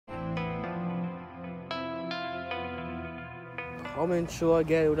Coming through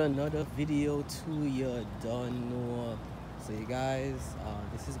again with another video to you done know. So you guys,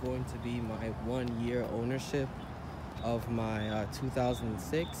 this is going to be my 1 year ownership of my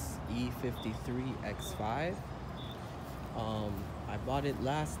 2006 E53 X5. I bought it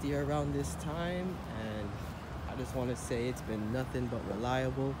last year around this time, and I just want to say it's been nothing but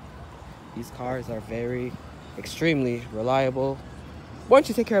reliable. These cars are extremely reliable once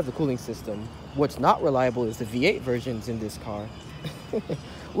you take care of the cooling system. What's not reliable is the V8 versions in this car,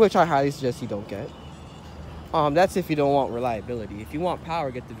 which I highly suggest you don't get. That's if you don't want reliability. If you want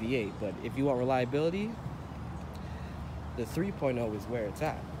power, get the V8, but if you want reliability, the 3.0 is where it's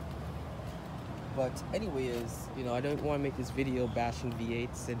at. But anyways, I don't want to make this video bashing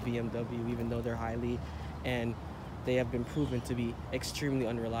V8s and BMW, even though they're highly and they have been proven to be extremely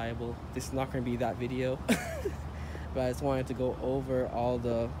unreliable. This is not going to be that video. But I just wanted to go over all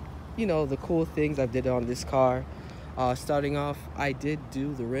the the cool things I did on this car. Starting off, I did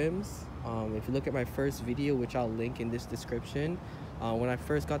do the rims. If you look at my first video, which I'll link in this description, when I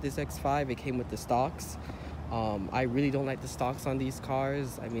first got this X5, it came with the stocks. I really don't like the stocks on these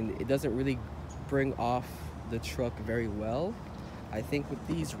cars. I mean, it doesn't really bring off the truck very well. I think with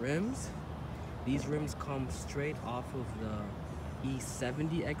these rims come straight off of the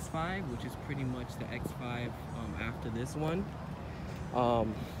E53 X5, which is pretty much the X5 after this one.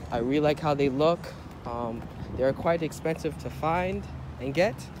 I really like how they look. They're quite expensive to find and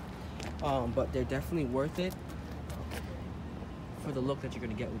get, but they're definitely worth it for the look that you're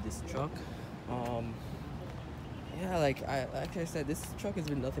gonna get with this truck. Yeah, like I said, this truck has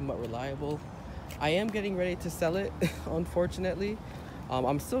been nothing but reliable. I am getting ready to sell it, unfortunately.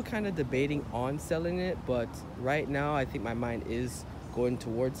 I'm still kind of debating on selling it, but right now I think my mind is going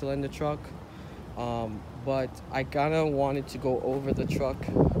towards selling the truck. But I kind of wanted to go over the truck,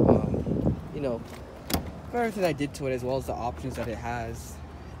 everything I did to it, as well as the options that it has.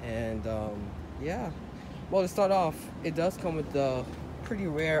 And yeah, well, to start off, it does come with the pretty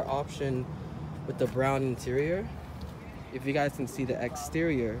rare option with the brown interior. If you guys can see, the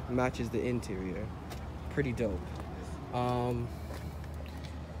exterior matches the interior. Pretty dope. I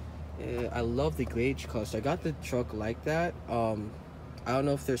love the gauge clutch. I got the truck like that. I don't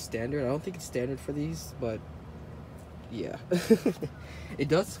know if they're standard. I don't think it's standard for these, but yeah. It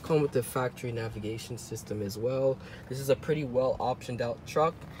does come with the factory navigation system as well. This is a pretty well optioned out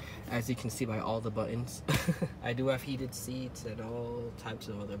truck, as you can see by all the buttons. I do have heated seats and all types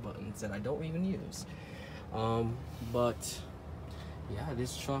of other buttons that I don't even use. But yeah,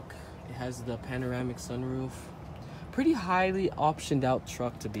 this truck, it has the panoramic sunroof. Pretty highly optioned out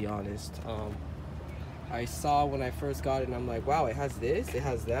truck, to be honest. I saw when I first got it and I'm like, wow, it has this, it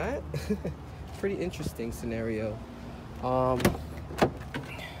has that. Pretty interesting scenario. Oh,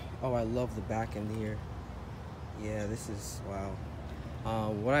 I love the back end here. Yeah, this is wow.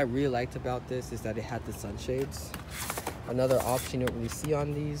 What I really liked about this is that it had the sunshades. Another option you don't really see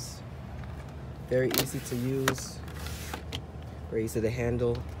on these. Very easy to use, very easy to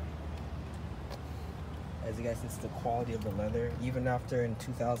handle. As you guys can see, the quality of the leather, even after in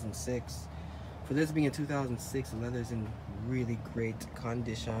 2006. For this being in 2006, the leather is in really great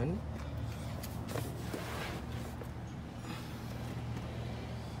condition.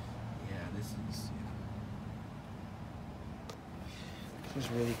 Yeah, this is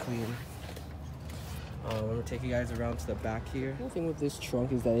really clean. I'm gonna take you guys around to the back here. The thing with this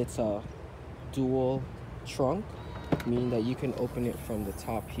trunk is that it's a dual trunk, meaning that you can open it from the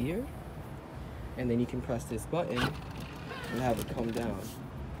top here, and then you can press this button and have it come down.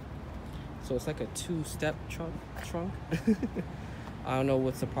 So it's like a two-step trunk. I don't know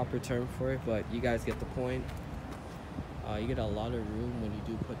what's the proper term for it, but you guys get the point. You get a lot of room when you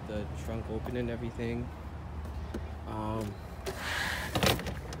do put the trunk open and everything.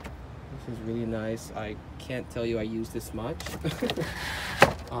 This is really nice. I can't tell you I use this much.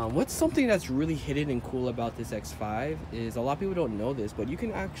 What's something that's really hidden and cool about this X5 is, a lot of people don't know this, but you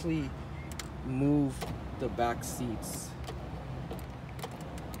can actually move the back seats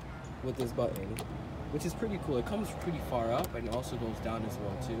with this button, which is pretty cool. It comes pretty far up and also goes down as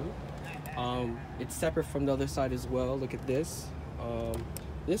well too. It's separate from the other side as well. Look at this.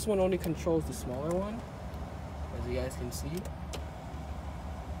 This one only controls the smaller one, as you guys can see.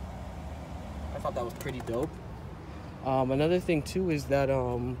 I thought that was pretty dope. Another thing too is that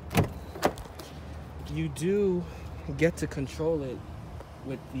you do get to control it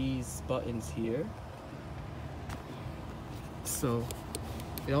with these buttons here. So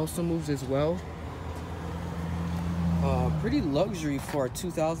it also moves as well. Pretty luxury for a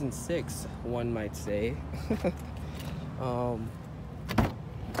 2006, one might say.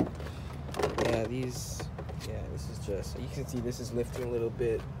 Yeah, these Yeah, this is just, you can see this is lifting a little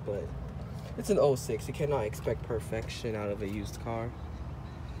bit, but it's an 06. You cannot expect perfection out of a used car.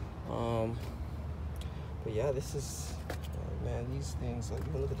 But yeah, this is, man, these things, like,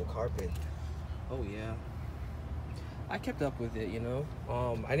 even look at the carpet. Oh yeah, I kept up with it, you know.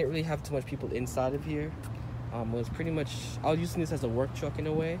 I didn't really have too much people inside of here. It was pretty much, I was using this as a work truck in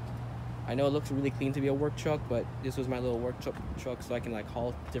a way. I know it looks really clean to be a work truck, but this was my little work truck, so I can like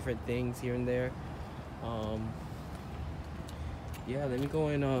haul different things here and there. Yeah, let me go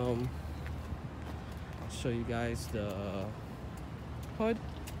and I'll show you guys the hood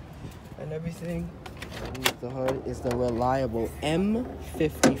and everything. The hood is the reliable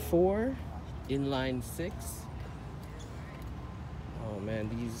M54 inline 6. Oh man,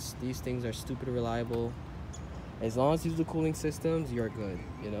 these things are stupid reliable. As long as you use the cooling systems, you're good,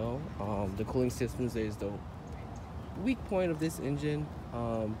 you know. The cooling systems is the weak point of this engine.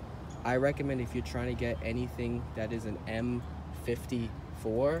 I recommend if you're trying to get anything that is an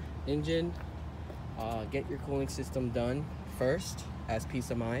M54 engine, get your cooling system done first as peace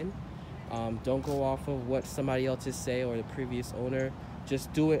of mind. Don't go off of what somebody else is saying or the previous owner.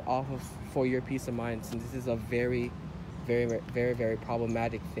 Just do it off of for your peace of mind, since this is a very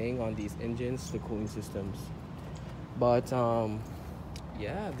problematic thing on these engines, the cooling systems. But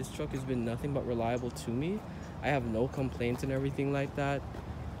yeah, this truck has been nothing but reliable to me. I have no complaints and everything like that.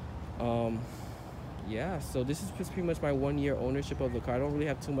 Yeah, so this is just pretty much my 1 year ownership of the car. I don't really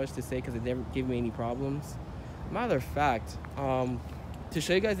have too much to say because it never gave me any problems. Matter of fact, to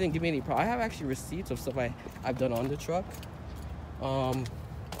show you guys, it didn't give me any problems. I have actually receipts of stuff I've done on the truck. Let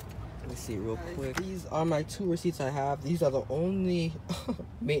me see real quick. These are my 2 receipts I have. These are the only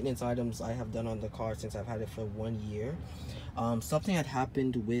maintenance items I have done on the car since I've had it for 1 year. Something had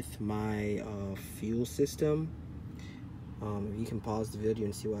happened with my fuel system. You can pause the video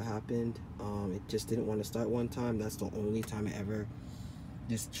and see what happened. It just didn't want to start one time. That's the only time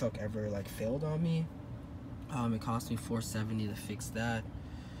this truck ever like failed on me. It cost me $470 to fix that.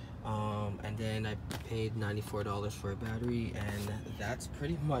 And then I paid $94 for a battery, and that's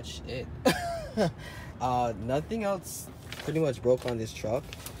pretty much it. Nothing else pretty much broke on this truck.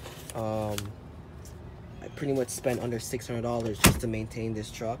 I pretty much spent under $600 just to maintain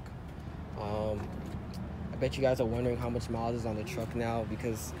this truck. I bet you guys are wondering how much miles is on the truck now,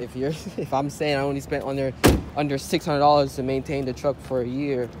 because if I'm saying I only spent under $600 to maintain the truck for a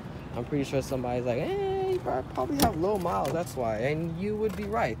year, I'm pretty sure somebody's like, you probably have low miles, that's why. And you would be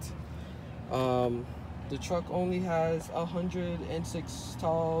right. The truck only has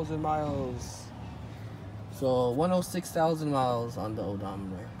 106,000 miles. So 106,000 miles on the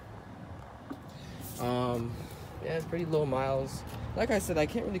odometer. Yeah, it's pretty low miles. Like I said, I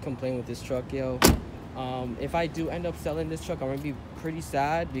can't really complain with this truck, yo. If I do end up selling this truck, I'm gonna be pretty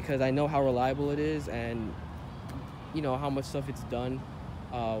sad, because I know how reliable it is, and you know how much stuff it's done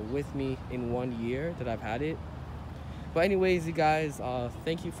with me in 1 year that I've had it. But anyways, you guys,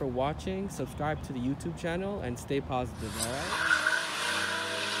 thank you for watching. Subscribe to the YouTube channel and stay positive, all right?